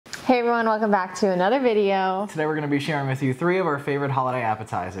Hey everyone, welcome back to another video. Today we're going to be sharing with you 3 of our favorite holiday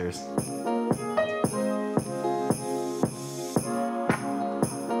appetizers.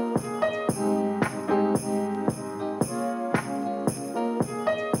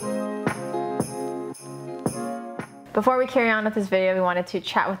 Before we carry on with this video, we wanted to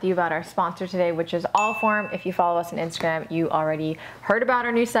chat with you about our sponsor today, which is Allform. If you follow us on Instagram, you already heard about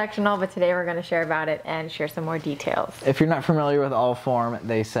our new sectional, but today we're going to share about it and share some more details. If you're not familiar with Allform,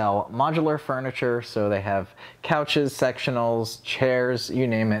 they sell modular furniture, so they have couches, sectionals, chairs, you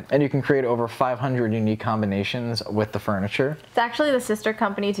name it, and you can create over 500 unique combinations with the furniture. It's actually the sister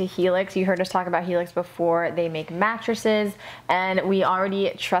company to Helix. You heard us talk about Helix before. They make mattresses, and we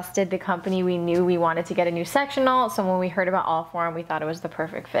already trusted the company. We knew we wanted to get a new sectional, so when we heard about Allform, we thought it was the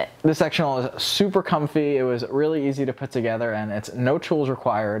perfect fit. The sectional is super comfy. It was really easy to put together, and it's no tools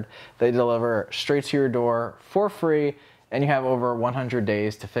required. They deliver straight to your door for free, and you have over 100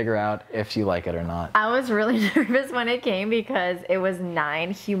 days to figure out if you like it or not. I was really nervous when it came because it was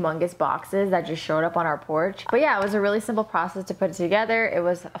 9 humongous boxes that just showed up on our porch. But yeah, it was a really simple process to put it together. It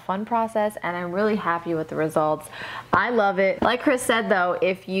was a fun process, and I'm really happy with the results. I love it. Like Chris said though,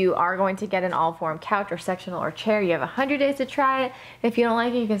 if you are going to get an Allform couch or sectional or chair, you have 100 days to try it. If you don't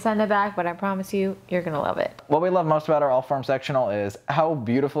like it, you can send it back, but I promise you, you're gonna love it. What we love most about our Allform sectional is how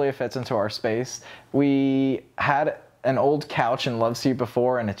beautifully it fits into our space. We had an old couch and love seat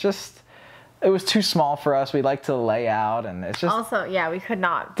before, and it was too small for us. We like to lay out, and it's just also, yeah, we could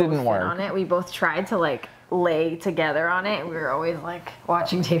not didn't work on it. We both tried to like lay together on it. We were always like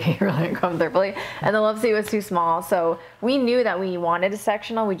watching TV really uncomfortably, and the love seat was too small. So we knew that we wanted a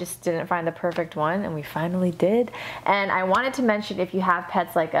sectional, we just didn't find the perfect one, and we finally did. And I wanted to mention, if you have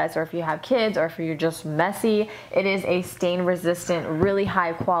pets like us, or if you have kids, or if you're just messy, it is a stain resistant, really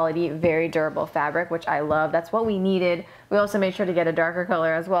high quality, very durable fabric, which I love. That's what we needed. We also made sure to get a darker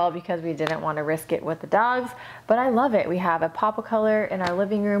color as well because we didn't want to risk it with the dogs, but I love it. We have a pop of color in our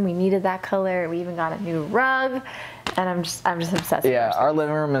living room. We needed that color. We even got a new rug, and I'm just obsessed with it. Yeah, our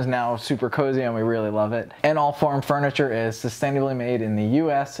living room is now super cozy, and we really love it. And Allform furniture is sustainably made in the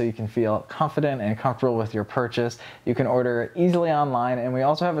US, so you can feel confident and comfortable with your purchase. You can order it easily online, and we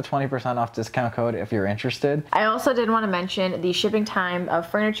also have a 20% off discount code if you're interested. I also did want to mention the shipping time of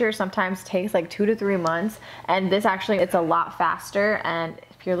furniture sometimes takes like 2 to 3 months, and this actually, it's a lot faster. And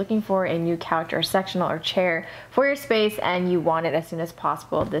if you're looking for a new couch or sectional or chair for your space and you want it as soon as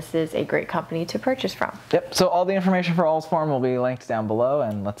possible, this is a great company to purchase from. Yep, so all the information for Allform will be linked down below,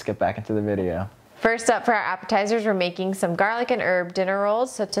 and let's get back into the video. First up for our appetizers, we're making some garlic and herb dinner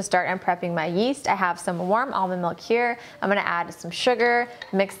rolls. So to start, I'm prepping my yeast. I have some warm almond milk here. I'm gonna add some sugar,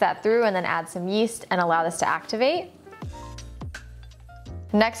 mix that through, and then add some yeast and allow this to activate.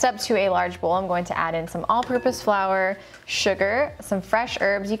 Next up, to a large bowl, I'm going to add in some all-purpose flour, sugar, some fresh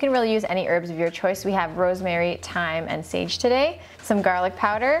herbs. You can really use any herbs of your choice. We have rosemary, thyme, and sage today. Some garlic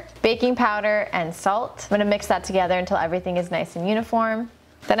powder, baking powder, and salt. I'm gonna mix that together until everything is nice and uniform.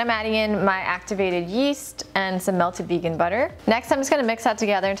 Then I'm adding in my activated yeast and some melted vegan butter. Next, I'm just gonna mix that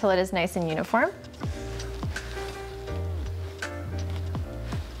together until it is nice and uniform.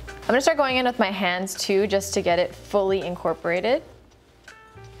 I'm gonna start going in with my hands too, just to get it fully incorporated.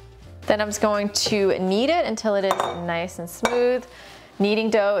 Then I'm just going to knead it until it is nice and smooth.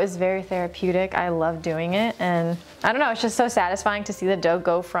 Kneading dough is very therapeutic. I love doing it, and I don't know, it's just so satisfying to see the dough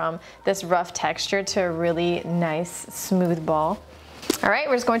go from this rough texture to a really nice, smooth ball. All right,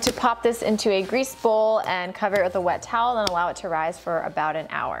 we're just going to pop this into a greased bowl and cover it with a wet towel and allow it to rise for about an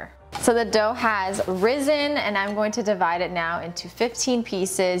hour. So the dough has risen, and I'm going to divide it now into 15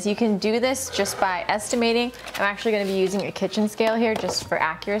 pieces. You can do this just by estimating. I'm actually going to be using a kitchen scale here just for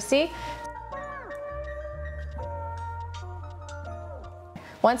accuracy.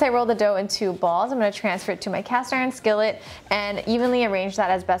 Once I roll the dough into balls, I'm going to transfer it to my cast iron skillet and evenly arrange that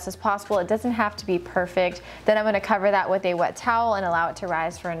as best as possible. It doesn't have to be perfect. Then I'm going to cover that with a wet towel and allow it to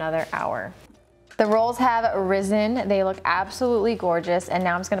rise for another hour. The rolls have risen. They look absolutely gorgeous, and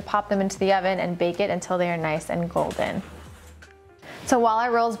now I'm just going to pop them into the oven and bake it until they are nice and golden. So while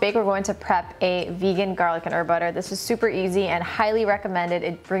our rolls bake, we're going to prep a vegan garlic and herb butter. This is super easy and highly recommended.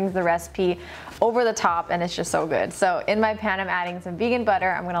 It brings the recipe over the top, and it's just so good. So in my pan, I'm adding some vegan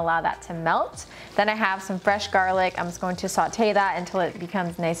butter. I'm gonna allow that to melt. Then I have some fresh garlic. I'm just going to saute that until it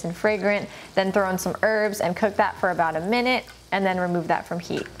becomes nice and fragrant. Then throw in some herbs and cook that for about a minute, and then remove that from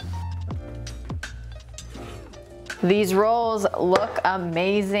heat. These rolls look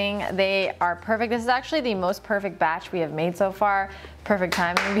amazing. They are perfect. This is actually the most perfect batch we have made so far. Perfect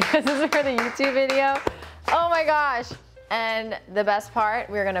timing because this is for the YouTube video. Oh my gosh. And the best part,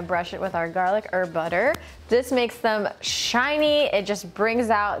 we're gonna brush it with our garlic herb butter. This makes them shiny. It just brings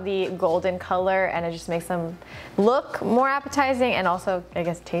out the golden color and it just makes them look more appetizing and also, I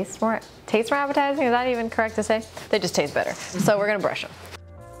guess, taste more appetizing. Is that even correct to say? They just taste better. So we're gonna brush them.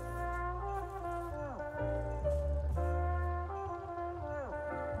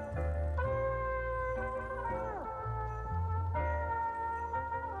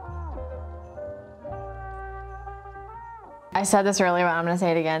 I said this earlier, but I'm gonna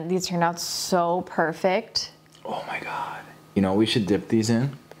say it again. These turned out so perfect. Oh my God. You know what we should dip these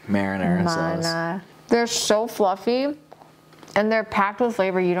in? Marinara sauce. They're so fluffy and they're packed with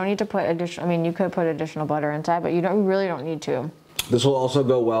flavor. You don't need to put additional, I mean, you could put additional butter inside, but you really don't need to. This will also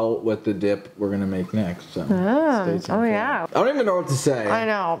go well with the dip we're gonna make next. So oh yeah. I don't even know what to say. I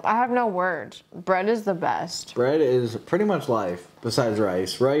know, I have no words. Bread is the best. Bread is pretty much life, besides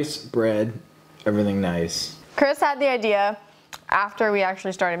rice. Rice, bread, everything nice. Chris had the idea after we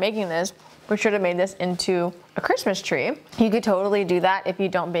actually started making this, we should have made this into a Christmas tree. You could totally do that if you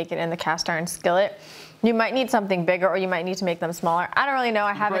don't bake it in the cast iron skillet. You might need something bigger or you might need to make them smaller. I don't really know,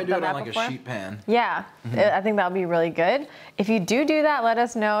 I haven't done that before. Like a sheet pan. Yeah, I think that would be really good. If you do that, let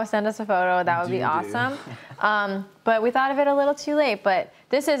us know, send us a photo, that would be awesome. But we thought of it a little too late, but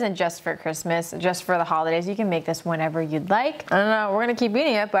this isn't just for Christmas, just for the holidays. You can make this whenever you'd like. I don't know, we're gonna keep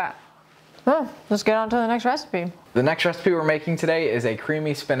eating it, but let's get on to the next recipe. The next recipe we're making today is a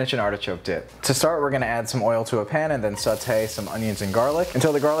creamy spinach and artichoke dip. To start, we're gonna add some oil to a pan and then saute some onions and garlic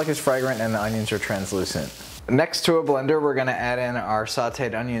until the garlic is fragrant and the onions are translucent. Next, to a blender, we're gonna add in our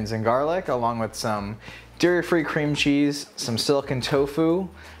sauteed onions and garlic along with some dairy-free cream cheese, some silicone tofu,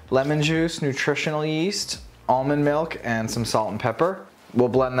 lemon juice, nutritional yeast, almond milk, and some salt and pepper. We'll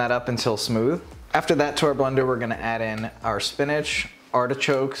blend that up until smooth. After that, to our blender, we're gonna add in our spinach,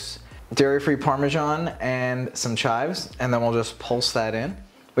 artichokes, dairy-free Parmesan, and some chives, and then we'll just pulse that in.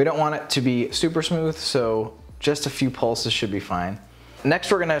 We don't want it to be super smooth, so just a few pulses should be fine.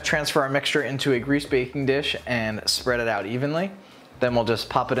 Next, we're gonna transfer our mixture into a greased baking dish and spread it out evenly. Then we'll just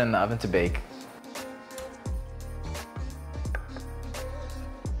pop it in the oven to bake.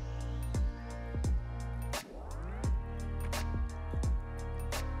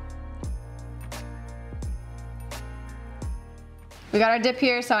 We got our dip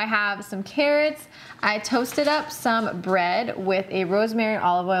here, so I have some carrots. I toasted up some bread with a rosemary and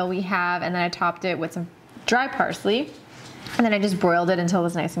olive oil we have, and then I topped it with some dry parsley. And then I just broiled it until it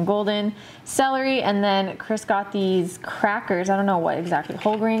was nice and golden. Celery, and then Chris got these crackers. I don't know what exactly,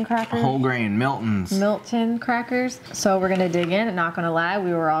 whole grain crackers? Whole grain, Milton's. Milton crackers. So we're gonna dig in, and not gonna lie,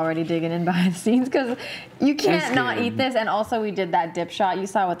 we were already digging in behind the scenes because you can't not eat this. And also we did that dip shot you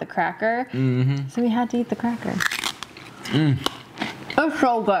saw with the cracker. So we had to eat the cracker. It's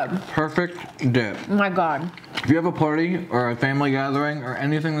so good. Perfect dip. Oh my God. If you have a party or a family gathering or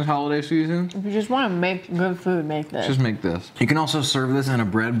anything this holiday season, if you just want to make good food, make this. Just make this. You can also serve this in a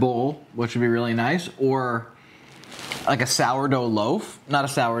bread bowl, which would be really nice, or like a sourdough loaf. Not a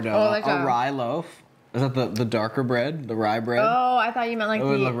sourdough, like a rye loaf. Is that the darker bread, the rye bread? Oh, I thought you meant like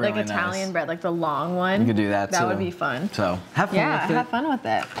the really Italian bread, like the long one. You could do that too. That would be fun. So have fun with it. Yeah, have fun with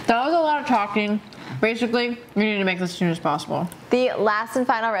it. That was a lot of talking. Basically, you need to make this as soon as possible. The last and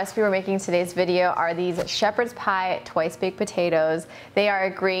final recipe we're making in today's video are these shepherd's pie twice baked potatoes. They are a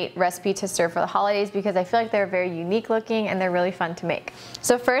great recipe to serve for the holidays because I feel like they're very unique looking and they're really fun to make.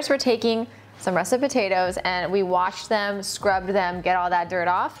 So first we're taking some russet potatoes and we washed them, scrubbed them, get all that dirt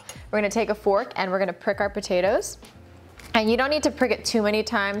off. We're gonna take a fork and we're gonna prick our potatoes. And you don't need to prick it too many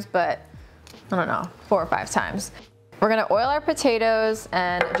times, but I don't know, 4 or 5 times. We're gonna oil our potatoes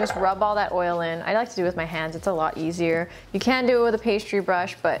and just rub all that oil in. I like to do it with my hands, it's a lot easier. You can do it with a pastry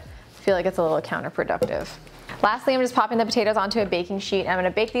brush, but I feel like it's a little counterproductive. Lastly, I'm just popping the potatoes onto a baking sheet. I'm gonna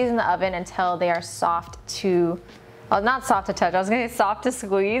bake these in the oven until they are soft to, well, not soft to touch, I was gonna say soft to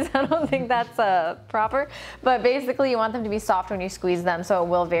squeeze. I don't think that's proper, but basically you want them to be soft when you squeeze them, so it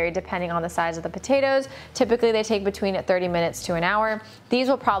will vary depending on the size of the potatoes. Typically they take between 30 minutes to an hour. These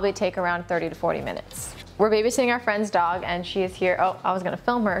will probably take around 30 to 40 minutes. We're babysitting our friend's dog and she is here. Oh, I was gonna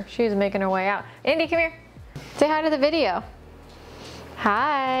film her. She's making her way out. Indy, come here. Say hi to the video.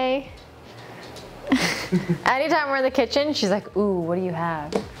 Hi. Anytime we're in the kitchen, she's like, ooh, what do you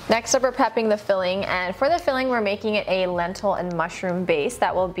have? Next up, we're prepping the filling, and for the filling, we're making it a lentil and mushroom base.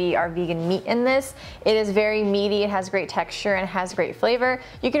 That will be our vegan meat in this. It is very meaty, it has great texture, and has great flavor.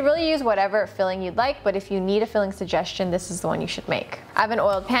 You can really use whatever filling you'd like, but if you need a filling suggestion, this is the one you should make. I have an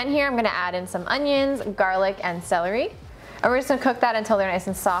oiled pan here. I'm gonna add in some onions, garlic, and celery. And we're just gonna cook that until they're nice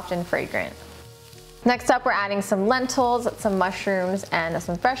and soft and fragrant. Next up, we're adding some lentils, some mushrooms, and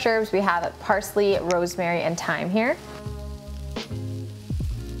some fresh herbs. We have parsley, rosemary, and thyme here.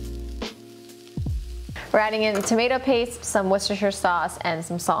 We're adding in tomato paste, some Worcestershire sauce, and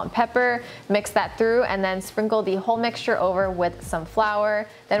some salt and pepper. Mix that through and then sprinkle the whole mixture over with some flour.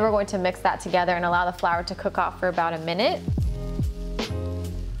 Then we're going to mix that together and allow the flour to cook off for about a minute.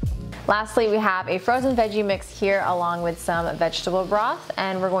 Lastly, we have a frozen veggie mix here along with some vegetable broth,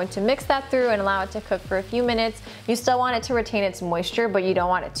 and we're going to mix that through and allow it to cook for a few minutes. You still want it to retain its moisture, but you don't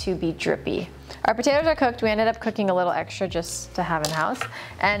want it to be drippy. Our potatoes are cooked. We ended up cooking a little extra just to have in house.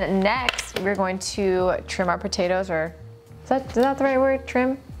 And next, we're going to trim our potatoes, or is that the right word,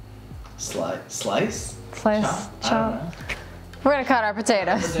 trim? Slice? Chop. We're gonna cut our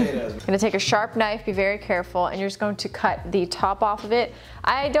potatoes. You're gonna take a sharp knife, be very careful, and you're just going to cut the top off of it.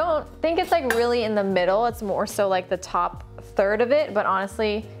 I don't think it's like really in the middle, it's more so like the top third of it, but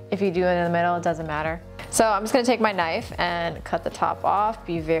honestly, if you do it in the middle, it doesn't matter. So I'm just gonna take my knife and cut the top off,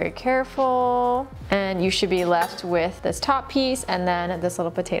 be very careful, and you should be left with this top piece and then this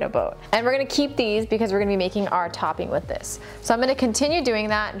little potato boat. And we're gonna keep these because we're gonna be making our topping with this. So I'm gonna continue doing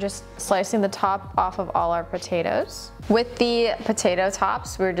that, just slicing the top off of all our potatoes. With the potato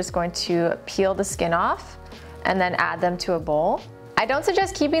tops, we're just going to peel the skin off and then add them to a bowl. I don't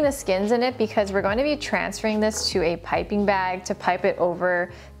suggest keeping the skins in it because we're going to be transferring this to a piping bag to pipe it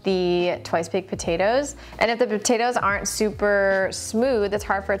over the twice baked potatoes. And if the potatoes aren't super smooth, it's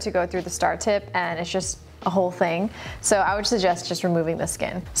hard for it to go through the star tip and it's just a whole thing. So I would suggest just removing the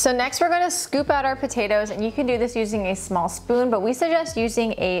skin. So next we're going to scoop out our potatoes, and you can do this using a small spoon, but we suggest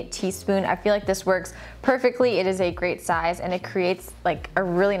using a teaspoon. I feel like this works perfectly. It is a great size and it creates like a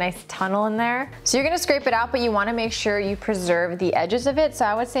really nice tunnel in there. So you're going to scrape it out, but you want to make sure you preserve the edges of it. So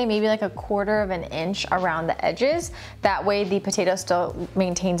I would say maybe like 1/4 of an inch around the edges. That way the potato still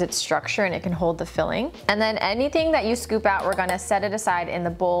maintains its structure and it can hold the filling. And then anything that you scoop out, we're going to set it aside in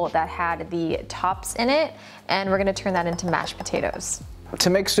the bowl that had the tops in it, and we're going to turn that into mashed potatoes. To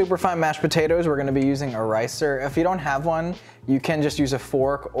make super fine mashed potatoes, we're going to be using a ricer. If you don't have one, you can just use a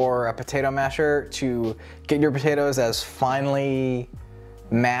fork or a potato masher to get your potatoes as finely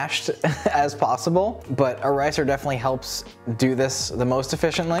mashed as possible, but a ricer definitely helps do this the most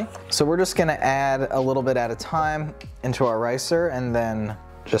efficiently. So we're just going to add a little bit at a time into our ricer and then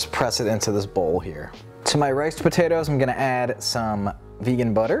just press it into this bowl here. To my riced potatoes, I'm going to add some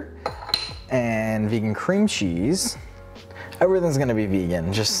vegan butter and vegan cream cheese. Everything's gonna be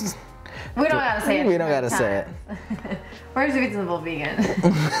vegan, just... We don't gotta say it. We don't gotta say it. Where's reasonable vegan?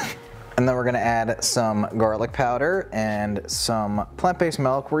 And then we're gonna add some garlic powder and some plant-based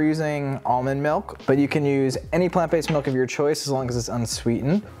milk. We're using almond milk, but you can use any plant-based milk of your choice as long as it's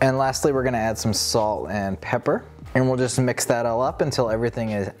unsweetened. And lastly, we're gonna add some salt and pepper. And we'll just mix that all up until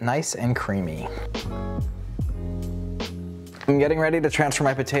everything is nice and creamy. I'm getting ready to transfer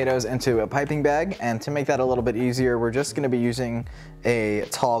my potatoes into a piping bag, and to make that a little bit easier, we're just going to be using a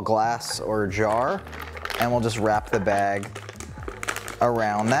tall glass or jar, and we'll just wrap the bag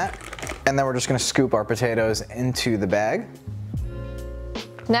around that, and then we're just going to scoop our potatoes into the bag.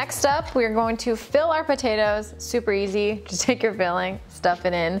 Next up, we're going to fill our potatoes. Super easy, just take your filling, stuff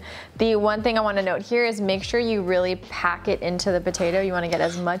it in. The one thing I want to note here is make sure you really pack it into the potato. You want to get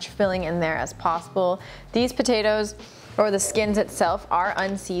as much filling in there as possible. These potatoes, or the skins itself, are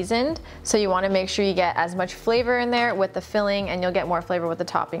unseasoned, so you want to make sure you get as much flavor in there with the filling, and you'll get more flavor with the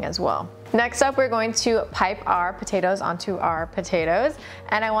topping as well. Next up, we're going to pipe our potatoes onto our potatoes,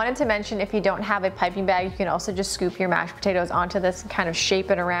 and I wanted to mention, if you don't have a piping bag, you can also just scoop your mashed potatoes onto this and kind of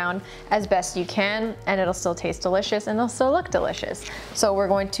shape it around as best you can, and it'll still taste delicious and it'll still look delicious. So we're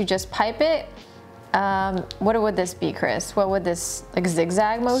going to just pipe it. What would this be, Chris? What would this, like,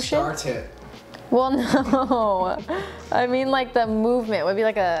 zigzag motion? Star tip. Well, no. I mean, like, the movement would be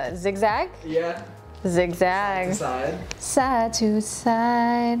like a zigzag? Yeah. Zigzag. Side. Side to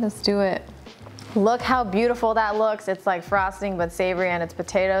side. Let's do it. Look how beautiful that looks. It's like frosting, but savory, and it's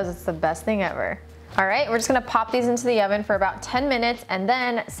potatoes. It's the best thing ever. All right, we're just gonna pop these into the oven for about 10 minutes and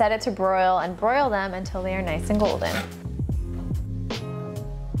then set it to broil and broil them until they are nice and golden.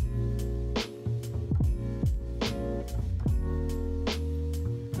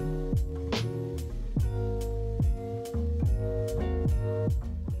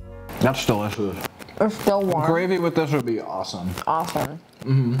 That's delicious. It's still warm. Gravy with this would be awesome. Awesome.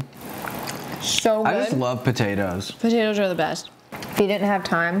 Mm-hmm. So good. I just love potatoes. Potatoes are the best. If you didn't have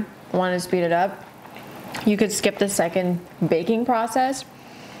time, wanted to speed it up, you could skip the second baking process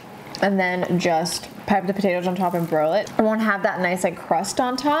and then just pipe the potatoes on top and broil it. It won't have that nice like crust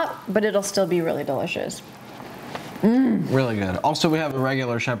on top, but it'll still be really delicious. Really good. Also, we have a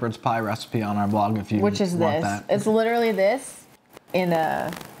regular shepherd's pie recipe on our blog if you want that. Which is this. It's literally this in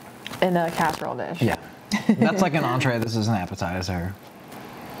a casserole dish. Yeah. That's like an entree. This is an appetizer.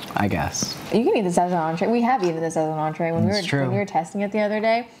 I guess. You can eat this as an entree. We have eaten this as an entree. When we were testing it the other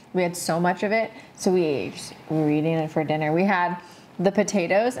day, we had so much of it, so we were eating it for dinner. We had the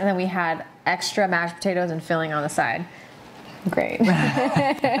potatoes, and then we had extra mashed potatoes and filling on the side. Great.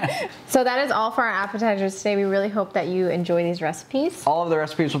 So that is all for our appetizers today. We really hope that you enjoy these recipes. All of the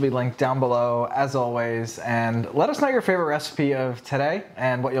recipes will be linked down below, as always, and let us know your favorite recipe of today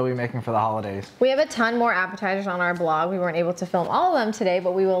and what you'll be making for the holidays. We have a ton more appetizers on our blog. We weren't able to film all of them today,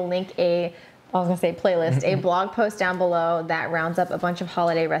 but we will link a playlist, a blog post down below that rounds up a bunch of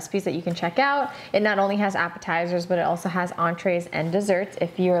holiday recipes that you can check out. It not only has appetizers, but it also has entrees and desserts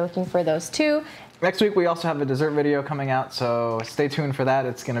if you're looking for those too. Next week, we also have a dessert video coming out, so stay tuned for that.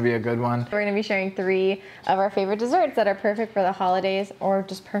 It's going to be a good one. We're going to be sharing 3 of our favorite desserts that are perfect for the holidays or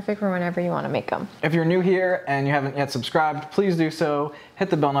just perfect for whenever you want to make them. If you're new here and you haven't yet subscribed, please do so. Hit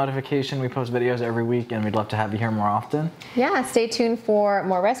the bell notification. We post videos every week, and we'd love to have you here more often. Yeah, stay tuned for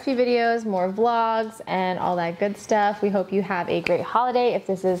more recipe videos, more vlogs, and all that good stuff. We hope you have a great holiday if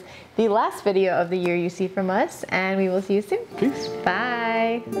this is the last video of the year you see from us, and we will see you soon. Peace.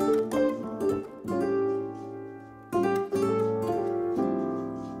 Bye.